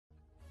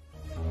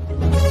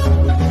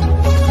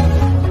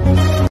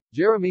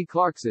Jeremy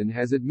Clarkson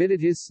has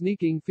admitted his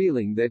sneaking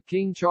feeling that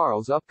King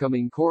Charles'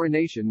 upcoming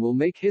coronation will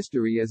make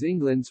history as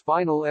England's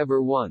final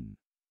ever one.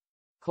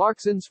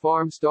 Clarkson's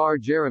farm star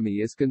Jeremy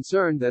is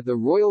concerned that the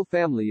royal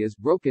family is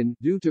broken,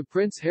 due to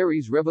Prince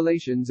Harry's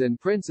revelations and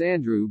Prince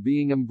Andrew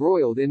being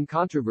embroiled in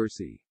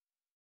controversy.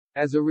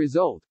 As a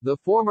result, the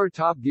former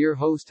Top Gear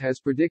host has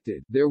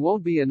predicted, there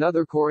won't be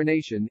another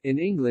coronation in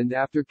England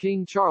after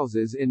King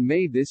Charles's in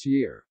May this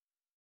year.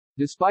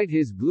 Despite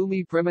his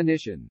gloomy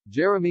premonition,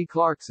 Jeremy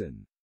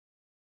Clarkson,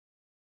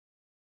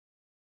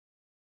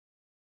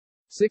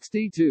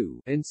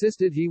 62,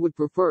 insisted he would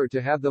prefer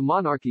to have the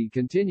monarchy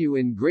continue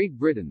in Great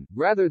Britain,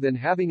 rather than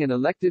having an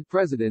elected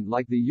president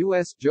like the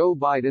US Joe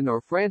Biden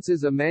or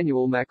France's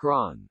Emmanuel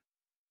Macron.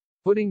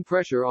 Putting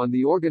pressure on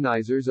the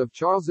organizers of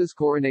Charles's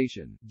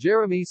coronation,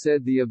 Jeremy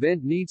said the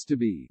event needs to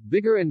be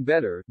bigger and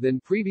better than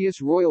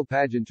previous royal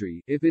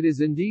pageantry, if it is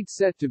indeed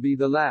set to be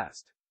the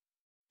last.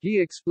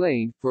 He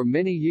explained, for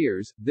many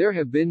years, there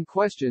have been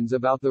questions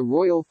about the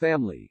royal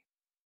family.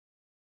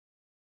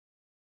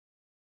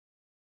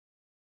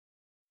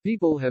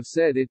 People have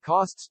said it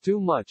costs too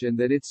much and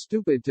that it's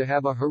stupid to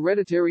have a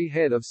hereditary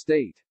head of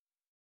state.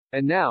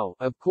 And now,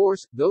 of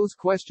course, those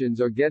questions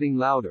are getting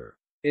louder.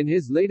 In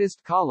his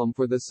latest column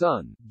for The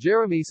Sun,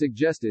 Jeremy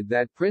suggested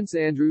that Prince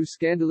Andrew's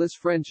scandalous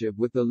friendship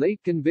with the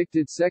late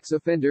convicted sex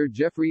offender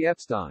Jeffrey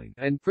Epstein,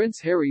 and Prince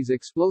Harry's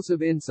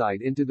explosive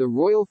insight into the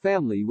royal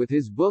family with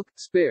his book,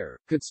 Spare,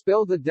 could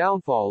spell the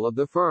downfall of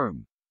the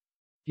firm.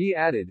 He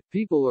added,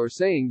 people are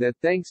saying that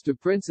thanks to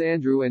Prince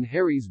Andrew and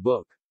Harry's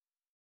book,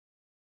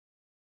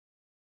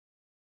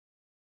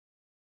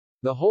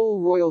 the whole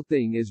royal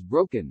thing is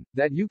broken,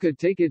 that you could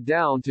take it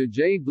down to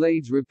J.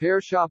 Blade's repair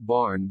shop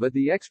barn, but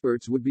the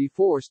experts would be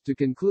forced to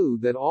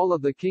conclude that all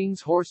of the king's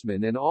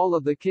horsemen and all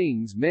of the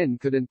king's men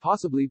couldn't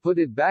possibly put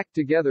it back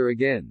together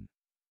again.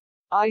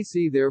 I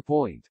see their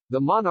point. The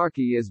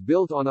monarchy is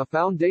built on a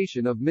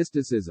foundation of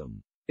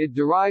mysticism. It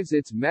derives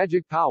its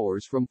magic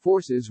powers from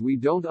forces we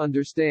don't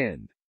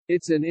understand.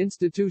 It's an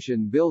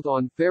institution built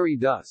on fairy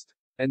dust.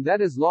 And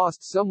that is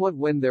lost somewhat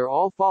when they're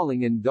all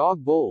falling in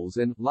dog bowls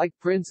and, like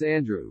Prince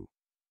Andrew,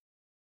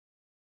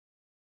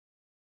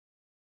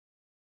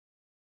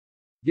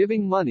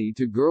 giving money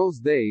to girls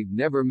they've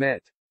never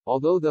met.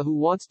 Although the Who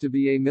Wants to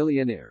Be a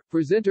Millionaire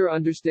presenter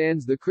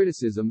understands the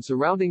criticism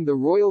surrounding the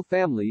royal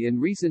family in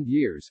recent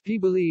years, he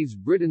believes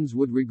Britons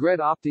would regret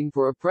opting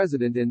for a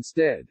president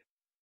instead.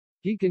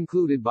 He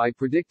concluded by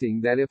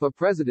predicting that if a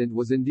president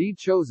was indeed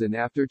chosen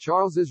after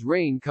Charles's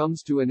reign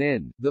comes to an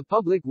end, the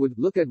public would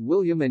look at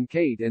William and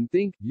Kate and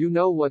think, you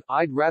know what,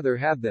 I'd rather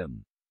have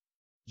them.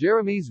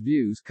 Jeremy's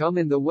views come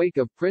in the wake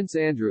of Prince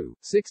Andrew,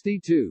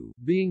 62,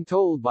 being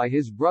told by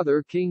his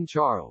brother King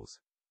Charles,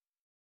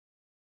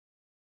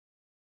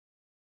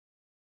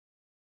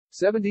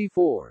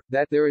 74,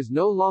 that there is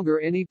no longer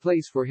any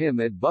place for him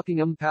at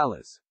Buckingham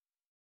Palace.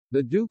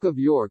 The Duke of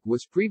York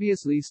was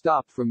previously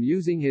stopped from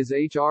using his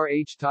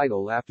HRH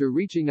title after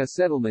reaching a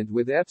settlement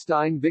with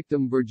Epstein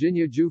victim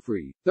Virginia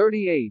Giuffre,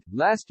 38,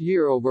 last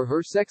year over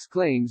her sex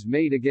claims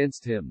made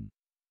against him.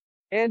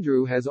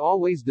 Andrew has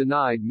always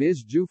denied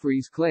Ms.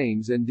 Giuffre's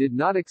claims and did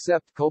not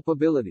accept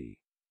culpability.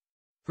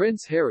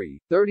 Prince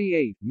Harry,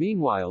 38,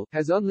 meanwhile,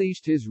 has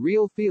unleashed his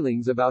real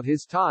feelings about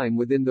his time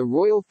within the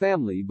royal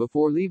family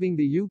before leaving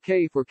the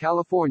UK for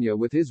California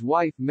with his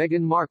wife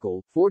Meghan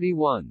Markle,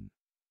 41.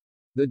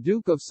 The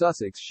Duke of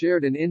Sussex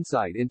shared an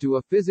insight into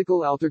a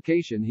physical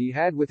altercation he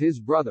had with his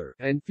brother,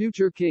 and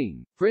future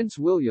king, Prince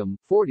William,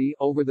 40,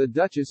 over the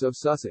Duchess of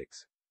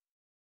Sussex.